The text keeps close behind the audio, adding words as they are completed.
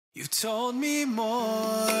You've told me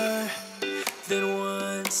more than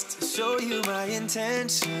once to show you my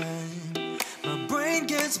intention. My brain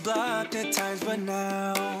gets blocked at times, but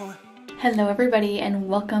now. Hello everybody and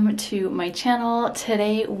welcome to my channel.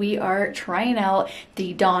 Today we are trying out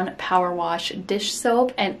the Dawn Powerwash dish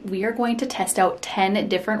soap and we are going to test out 10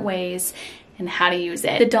 different ways and how to use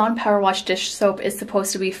it. The Dawn Powerwash dish soap is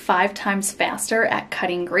supposed to be 5 times faster at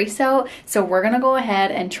cutting grease out, so we're gonna go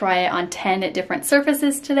ahead and try it on 10 different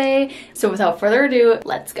surfaces today. So without further ado,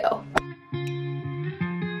 let's go.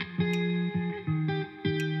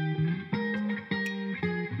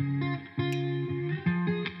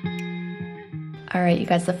 Alright you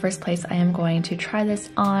guys, the first place I am going to try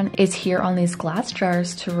this on is here on these glass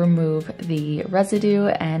jars to remove the residue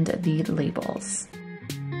and the labels.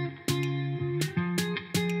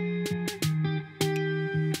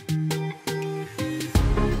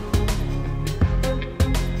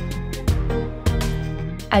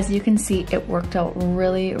 As you can see, it worked out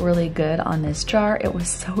really good on this jar. It was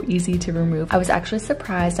so easy to remove. I was actually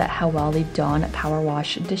surprised at how well the Dawn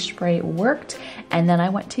Powerwash dish spray worked, and then I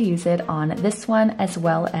went to use it on this one as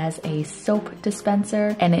well as a soap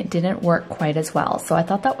dispenser, and it didn't work quite as well. So I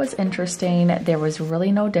thought that was interesting. There was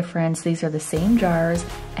really no difference. These are the same jars,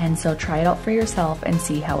 and so try it out for yourself and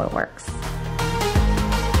see how it works.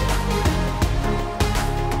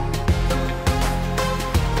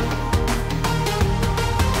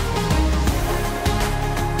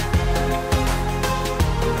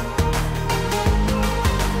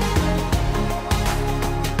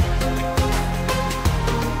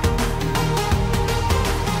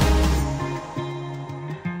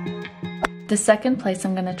 The second place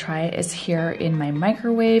I'm gonna try it is here in my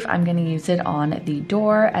microwave. I'm gonna use it on the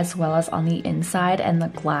door as well as on the inside and the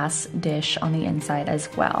glass dish on the inside as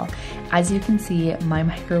well. As you can see, my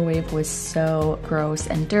microwave was so gross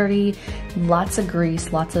and dirty. Lots of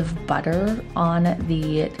grease, lots of butter on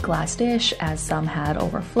the glass dish as some had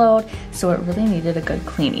overflowed, so it really needed a good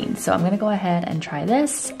cleaning. So I'm gonna go ahead and try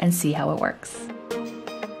this and see how it works.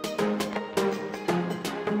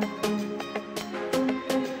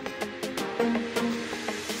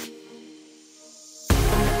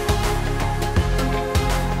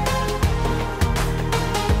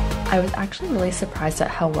 I was actually really surprised at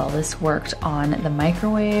how well this worked on the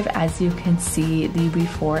microwave. As you can see, the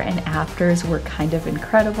before and afters were kind of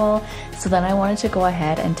incredible. So then I wanted to go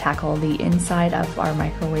ahead and tackle the inside of our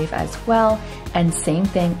microwave as well. And same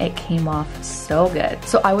thing, it came off so good.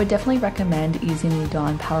 So I would definitely recommend using the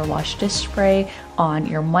Dawn Powerwash dish spray on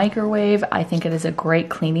your microwave. I think it is a great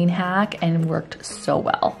cleaning hack and worked so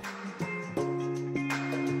well.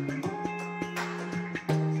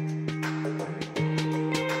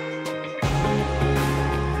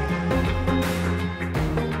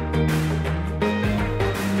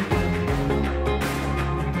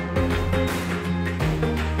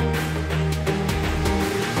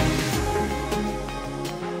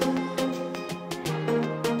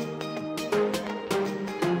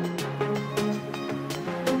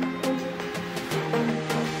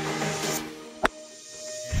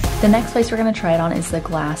 The next place we're gonna try it on is the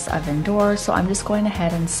glass oven door. So I'm just going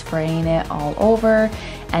ahead and spraying it all over,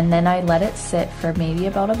 and then I let it sit for maybe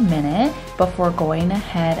about a minute before going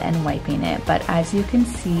ahead and wiping it. But as you can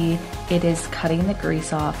see, it is cutting the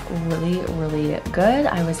grease off really good.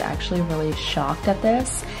 I was actually really shocked at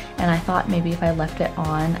this, and I thought maybe if I left it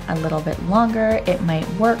on a little bit longer, it might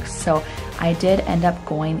work. So I did end up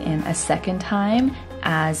going in a second time,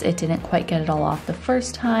 as it didn't quite get it all off the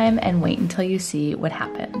first time, and wait until you see what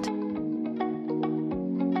happened.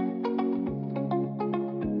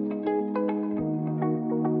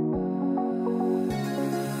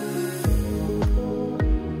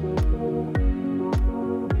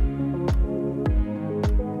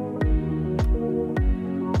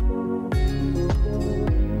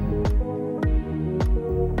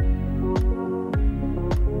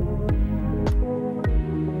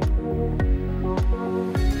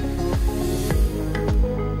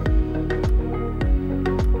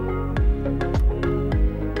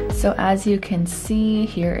 So as you can see,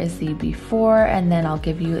 here is the before, and then I'll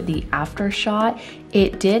give you the after shot.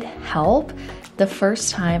 It did help. The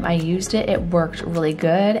first time I used it, it worked really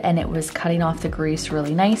good and it was cutting off the grease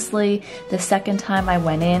really nicely. The second time I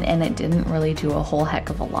went in and it didn't really do a whole heck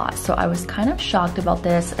of a lot. So I was kind of shocked about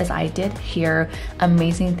this, as I did hear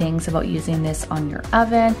amazing things about using this on your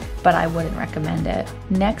oven, but I wouldn't recommend it.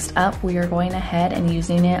 Next up, we are going ahead and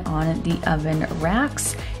using it on the oven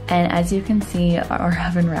racks. And as you can see, our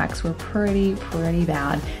oven racks were pretty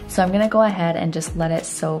bad. So I'm gonna go ahead and just let it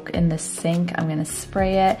soak in the sink. I'm gonna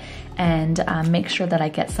spray it and make sure that I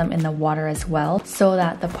get some in the water as well, so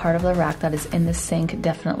that the part of the rack that is in the sink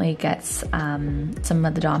definitely gets some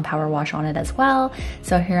of the Dawn Powerwash on it as well.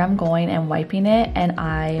 So here I'm going and wiping it, and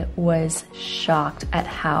I was shocked at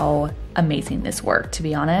how amazing this worked, to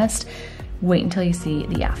be honest. Wait until you see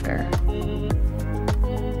the after.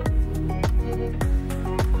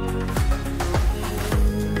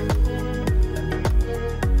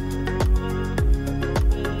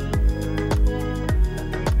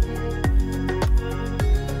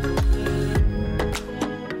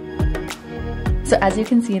 So as you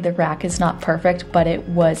can see, the rack is not perfect, but it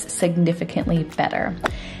was significantly better.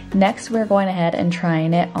 Next, we're going ahead and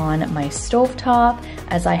trying it on my stovetop,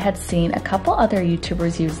 as I had seen a couple other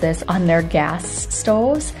YouTubers use this on their gas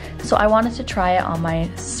stoves. So I wanted to try it on my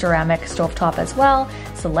ceramic stovetop as well.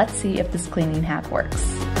 So let's see if this cleaning hack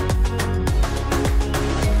works.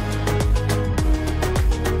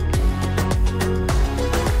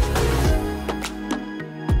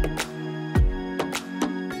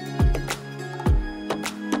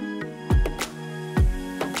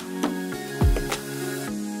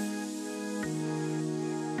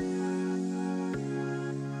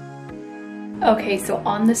 Okay, so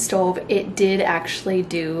on the stove, it did actually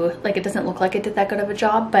do, like, it doesn't look like it did that good of a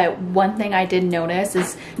job, but one thing I did notice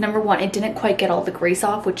is, number one, it didn't quite get all the grease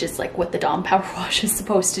off, which is like what the Dawn Powerwash is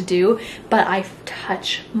supposed to do, but I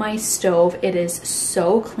touch my stove, it is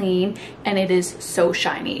so clean and it is so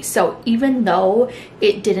shiny. So even though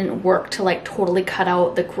it didn't work to like totally cut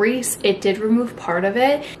out the grease, it did remove part of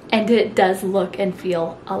it, and it does look and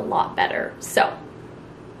feel a lot better. So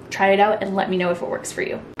try it out and let me know if it works for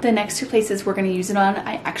you. The next two places we're gonna use it on,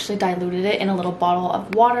 I actually diluted it in a little bottle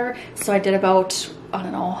of water. So I did about, I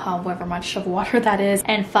don't know, however much of water that is,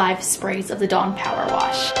 and 5 sprays of the Dawn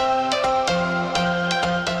Powerwash.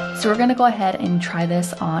 So we're gonna go ahead and try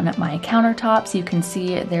this on my countertops. You can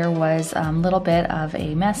see there was a little bit of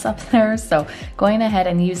a mess up there. So going ahead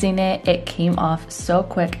and using it, it came off so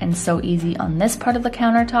quick and so easy on this part of the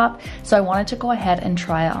countertop. So I wanted to go ahead and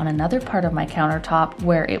try it on another part of my countertop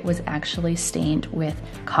where it was actually stained with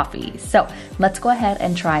coffee. So let's go ahead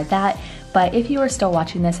and try that. But if you are still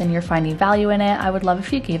watching this and you're finding value in it, I would love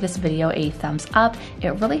if you gave this video a thumbs up.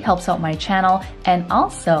 It really helps out my channel. And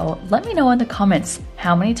also, let me know in the comments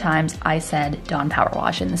how many times I said Dawn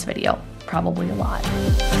Powerwash in this video. Probably a lot.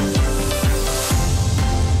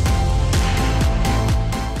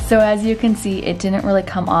 So as you can see, it didn't really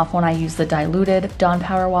come off when I used the diluted Dawn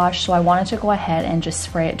Powerwash, so I wanted to go ahead and just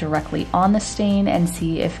spray it directly on the stain and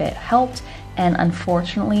see if it helped. And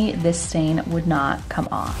unfortunately, this stain would not come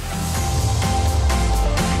off.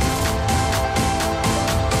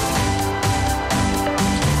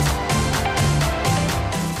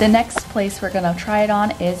 The next place we're gonna try it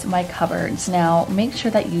on is my cupboards. Now, make sure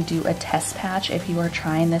that you do a test patch if you are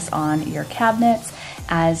trying this on your cabinets,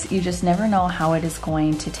 as you just never know how it is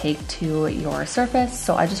going to take to your surface.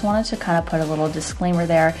 So I just wanted to kind of put a little disclaimer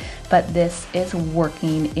there, but this is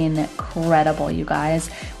working incredible, you guys.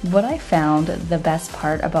 What I found the best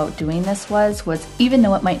part about doing this was even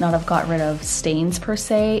though it might not have got rid of stains per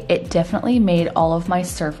se, it definitely made all of my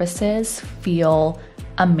surfaces feel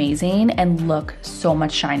amazing and look so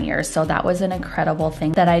much shinier. So that was an incredible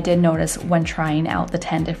thing that I did notice when trying out the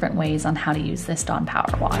 10 different ways on how to use this Dawn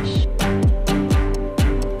Powerwash.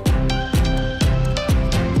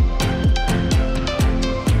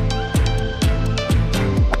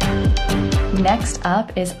 Next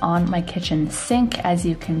up is on my kitchen sink. As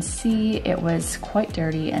you can see, it was quite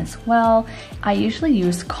dirty as well. I usually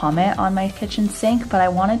use Comet on my kitchen sink, but I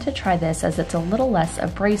wanted to try this as it's a little less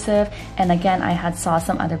abrasive. And again, I had saw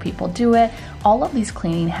some other people do it. All of these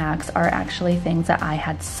cleaning hacks are actually things that I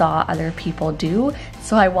had saw other people do.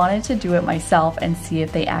 So I wanted to do it myself and see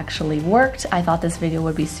if they actually worked. I thought this video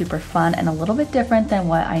would be super fun and a little bit different than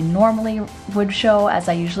what I normally would show, as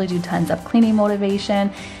I usually do tons of cleaning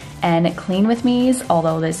motivation and clean with me's,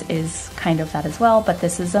 although this is kind of that as well, but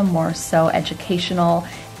this is a more so educational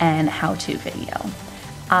and how-to video.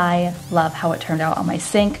 I love how it turned out on my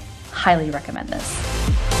sink. Highly recommend this.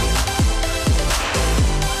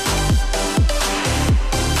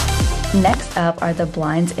 Next up are the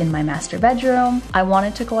blinds in my master bedroom. I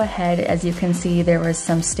wanted to go ahead, as you can see, there was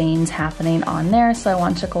some stains happening on there, so I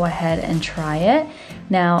wanted to go ahead and try it.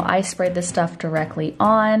 Now, I sprayed this stuff directly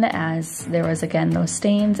on, as there was again those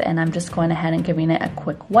stains, and I'm just going ahead and giving it a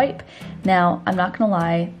quick wipe. Now, I'm not gonna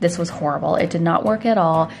lie, this was horrible. It did not work at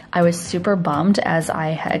all. I was super bummed, as I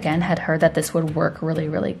again had heard that this would work really,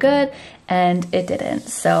 really good, and it didn't,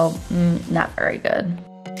 so not very good.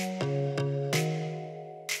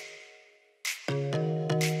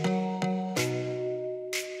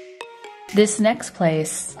 This next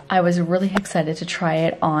place, I was really excited to try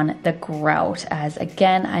it on the grout, as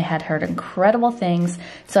again, I had heard incredible things.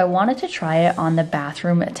 So I wanted to try it on the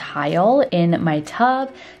bathroom tile in my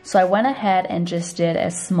tub. So I went ahead and just did a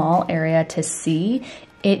small area to see.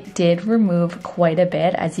 It did remove quite a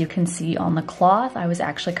bit, as you can see on the cloth. I was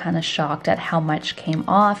actually kind of shocked at how much came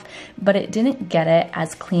off, but it didn't get it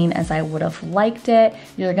as clean as I would have liked it.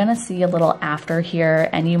 You're gonna see a little after here,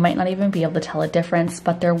 and you might not even be able to tell a difference,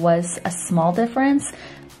 but there was a small difference.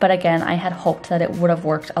 But again, I had hoped that it would have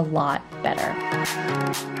worked a lot better.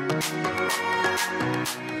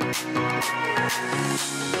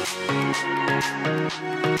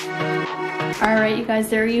 Alright you guys,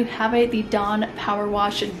 there you have it, the Dawn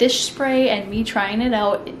Powerwash dish spray, and me trying it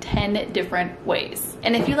out in 10 different ways.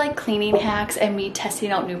 And if you like cleaning hacks and me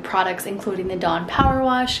testing out new products, including the Dawn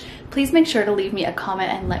Powerwash, please make sure to leave me a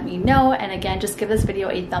comment and let me know. And again, just give this video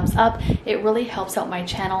a thumbs up. It really helps out my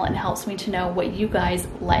channel and helps me to know what you guys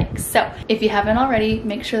like. So if you haven't already,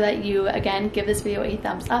 make sure that you, again, give this video a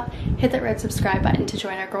thumbs up, hit that red subscribe button to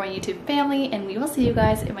join our growing YouTube family, and we will see you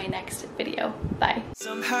guys in my next video. Bye.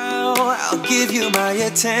 Somehow I'll give you my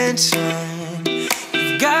attention.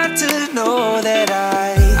 You've got to know that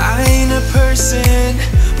I ain't a person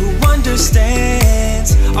who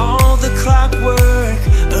understands all the clockwork